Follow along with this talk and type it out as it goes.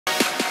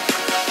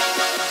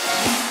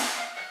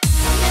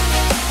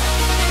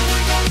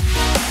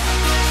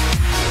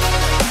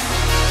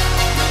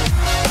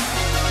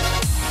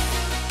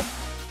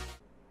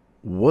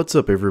What's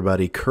up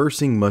everybody,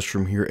 Cursing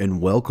Mushroom here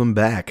and welcome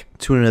back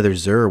to another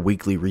Xur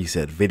Weekly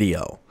Reset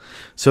video.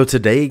 So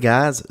today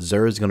guys,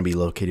 Xur is going to be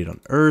located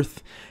on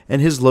Earth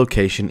and his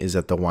location is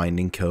at the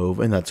Winding Cove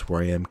and that's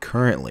where I am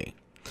currently.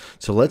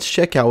 So let's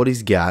check out what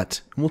he's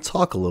got and we'll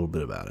talk a little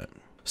bit about it.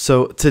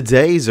 So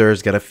today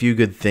Xur's got a few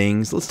good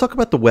things. Let's talk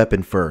about the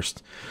weapon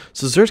first.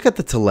 So Xur's got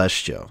the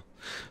Telesto.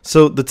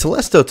 So the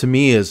Telesto to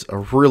me is a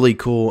really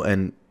cool,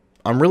 and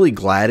I'm really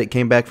glad it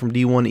came back from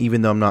D1,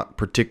 even though I'm not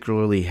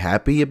particularly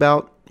happy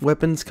about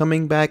weapons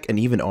coming back and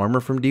even armor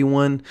from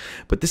D1,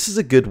 but this is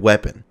a good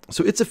weapon.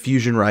 So it's a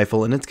fusion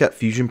rifle and it's got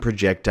fusion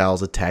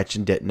projectiles attach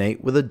and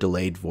detonate with a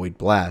delayed void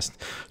blast.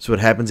 So what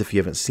happens, if you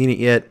haven't seen it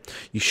yet,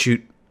 you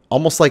shoot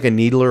almost like a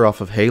needler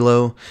off of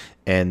Halo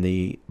and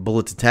the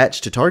bullets attach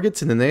to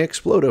targets and then they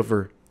explode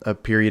over a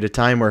period of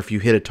time, or if you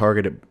hit a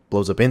target it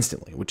blows up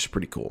instantly, which is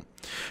pretty cool.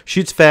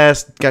 Shoots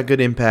fast, got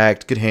good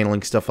impact, good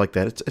handling, stuff like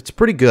that. It's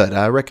pretty good.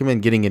 I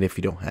recommend getting it if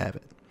you don't have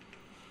it.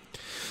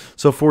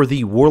 So for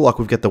the Warlock,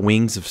 we've got the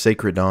Wings of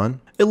Sacred Dawn.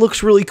 It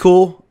looks really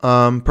cool.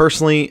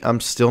 Personally, I'm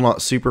still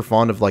not super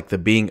fond of like the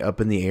being up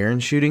in the air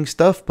and shooting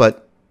stuff,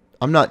 but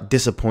I'm not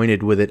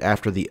disappointed with it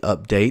after the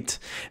update.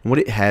 And what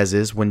it has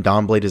is, when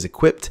Dawnblade is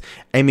equipped,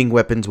 aiming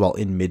weapons while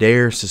in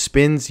midair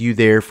suspends you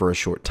there for a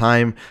short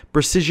time.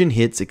 Precision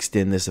hits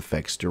extend this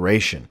effect's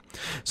duration.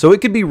 So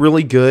it could be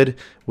really good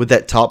with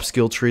that top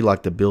skill tree,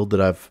 like the build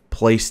that I've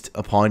placed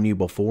upon you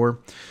before.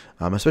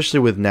 Especially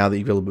with now that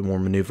you've got a little bit more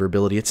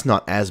maneuverability. It's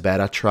not as bad.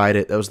 I tried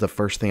it. That was the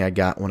first thing I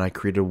got when I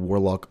created a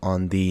Warlock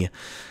on the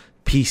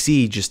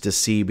PC, just to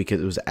see,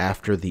 because it was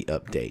after the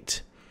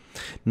update.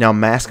 Now,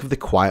 Mask of the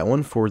Quiet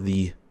One for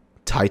the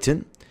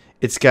Titan.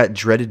 It's got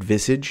Dreaded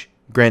Visage,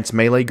 grants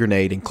melee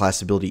grenade and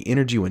class ability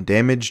energy when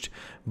damaged.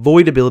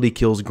 Void ability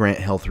kills grant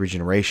health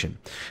regeneration.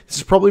 This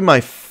is probably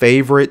my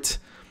favorite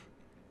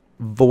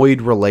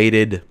void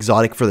related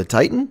exotic for the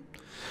Titan,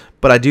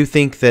 but I do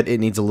think that it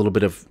needs a little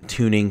bit of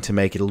tuning to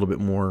make it a little bit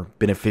more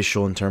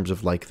beneficial in terms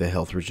of like the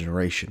health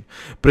regeneration.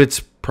 But it's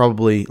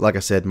probably, like I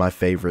said, my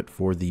favorite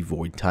for the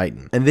Void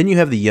Titan. And then you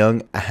have the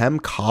young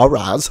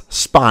Ahamkara's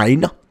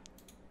Spine.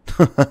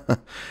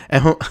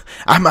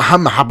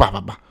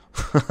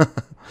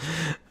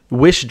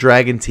 Wish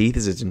Dragon Teeth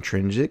is its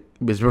intrinsic.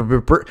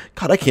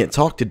 God, I can't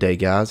talk today,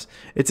 guys.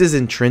 It's his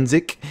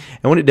intrinsic,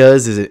 and what it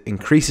does is it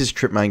increases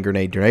trip mine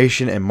grenade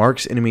duration and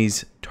marks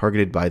enemies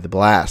targeted by the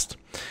blast.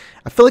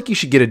 I feel like you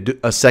should get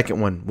a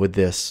second one with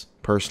this,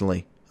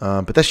 personally,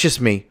 but that's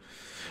just me.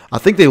 I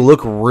think they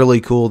look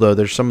really cool, though.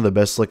 They're some of the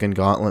best looking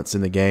gauntlets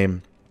in the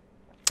game.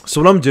 So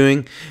what I'm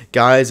doing,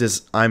 guys,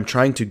 is I'm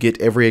trying to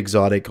get every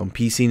exotic on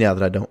PC now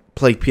that I don't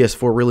play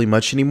PS4 really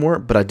much anymore,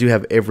 but I do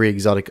have every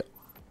exotic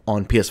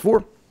on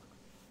PS4.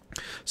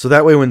 So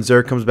that way when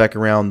Xur comes back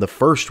around the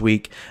first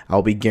week,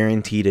 I'll be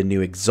guaranteed a new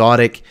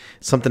exotic,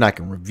 something I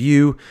can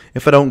review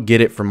if I don't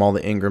get it from all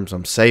the engrams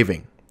I'm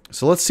saving.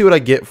 So let's see what I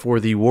get for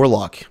the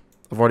Warlock.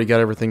 I've already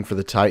got everything for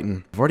the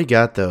Titan. I've already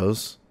got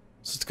those,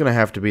 so it's going to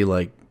have to be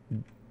like,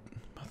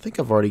 I think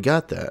I've already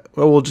got that.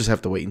 Well, we'll just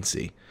have to wait and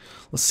see.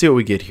 Let's see what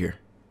we get here.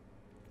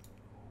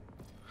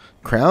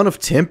 Crown of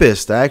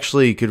Tempest. I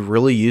actually could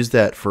really use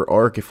that for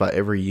arc if I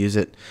ever use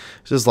it.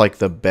 This is like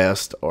the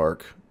best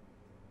arc.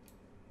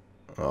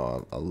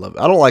 Oh, I love it.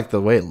 I don't like the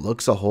way it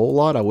looks a whole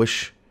lot. I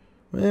wish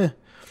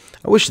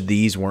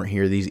these weren't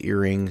here, these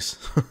earrings.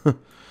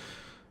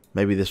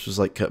 Maybe this was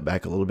like cut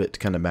back a little bit to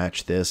kind of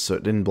match this, so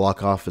it didn't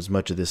block off as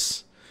much of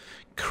this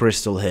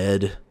crystal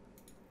head.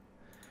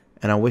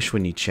 And I wish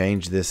when you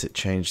change this, it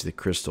changed the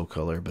crystal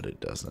color, but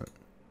it doesn't.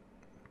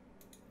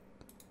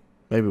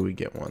 Maybe we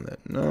get one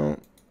that, no.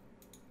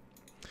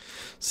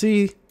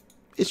 See,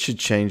 it should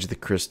change the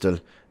crystal.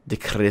 The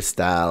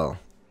crystal.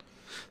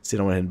 See,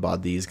 I went ahead and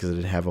bought these because I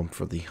didn't have them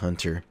for the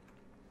hunter.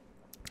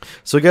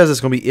 So, guys, that's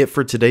going to be it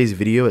for today's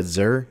video at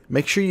Xur.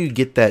 Make sure you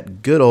get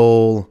that good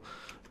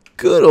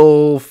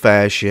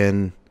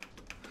old-fashioned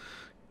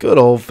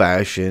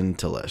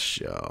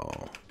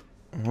Telesto.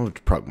 I'll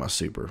proc my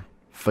super.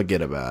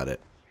 Forget about it.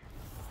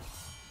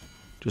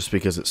 Just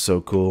because it's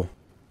so cool.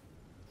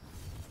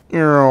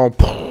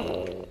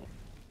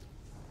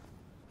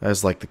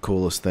 That's like the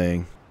coolest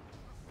thing.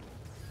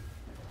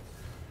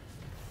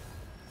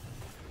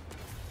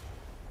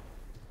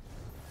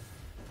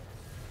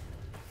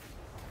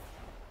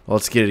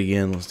 Let's get it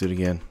again. Let's do it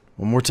again.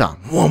 One more time.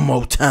 One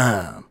more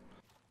time.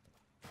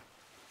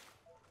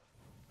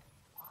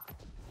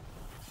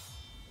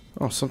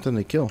 Oh, something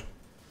to kill.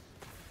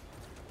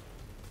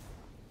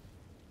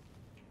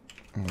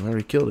 Oh, I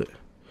already killed it.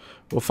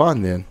 Well,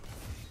 fine then.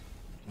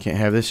 Can't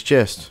have this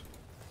chest.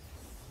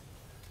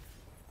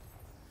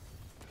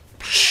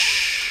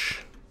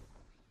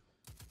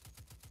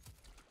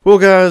 Well,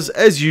 guys,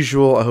 as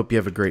usual, I hope you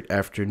have a great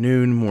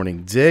afternoon,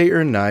 morning, day,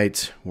 or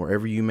night,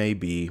 wherever you may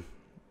be.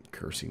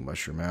 Cursing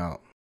Mushroom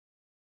out.